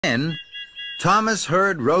Then, Thomas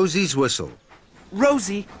heard Rosie's whistle.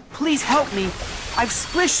 Rosie, please help me. I've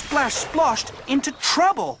Splish, Splash, Sploshed into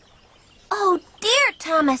trouble. Oh, dear,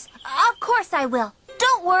 Thomas. Of course I will.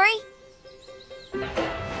 Don't worry.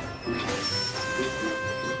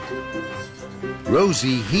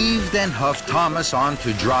 Rosie heaved and huffed Thomas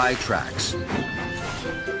onto dry tracks.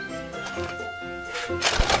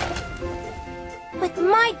 With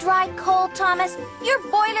my dry coal, Thomas, your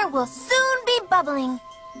boiler will soon be bubbling.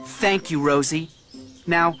 Thank you, Rosie.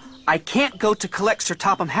 Now, I can't go to collect Sir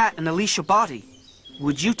Topham Hatt and Alicia Body.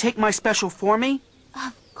 Would you take my special for me?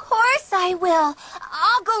 Of course I will.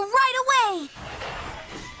 I'll go right away.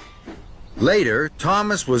 Later,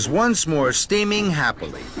 Thomas was once more steaming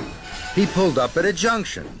happily. He pulled up at a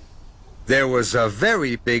junction. There was a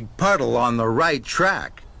very big puddle on the right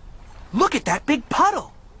track. Look at that big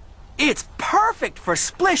puddle. It's perfect for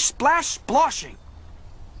Splish, Splash, Sploshing.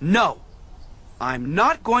 No, I'm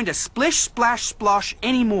not going to Splish, Splash, Splosh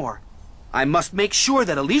anymore. I must make sure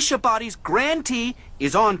that Alicia Body's grand tea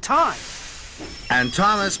is on time. And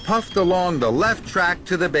Thomas puffed along the left track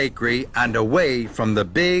to the bakery and away from the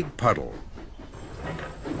big puddle.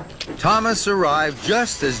 Thomas arrived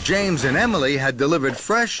just as James and Emily had delivered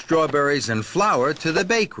fresh strawberries and flour to the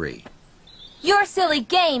bakery. Your silly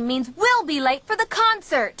game means we'll be late for the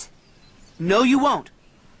concert. No, you won't.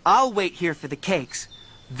 I'll wait here for the cakes.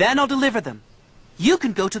 Then I'll deliver them. You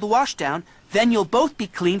can go to the washdown, then you'll both be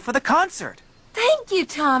clean for the concert. Thank you,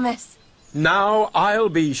 Thomas. Now I'll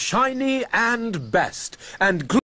be shiny and best, and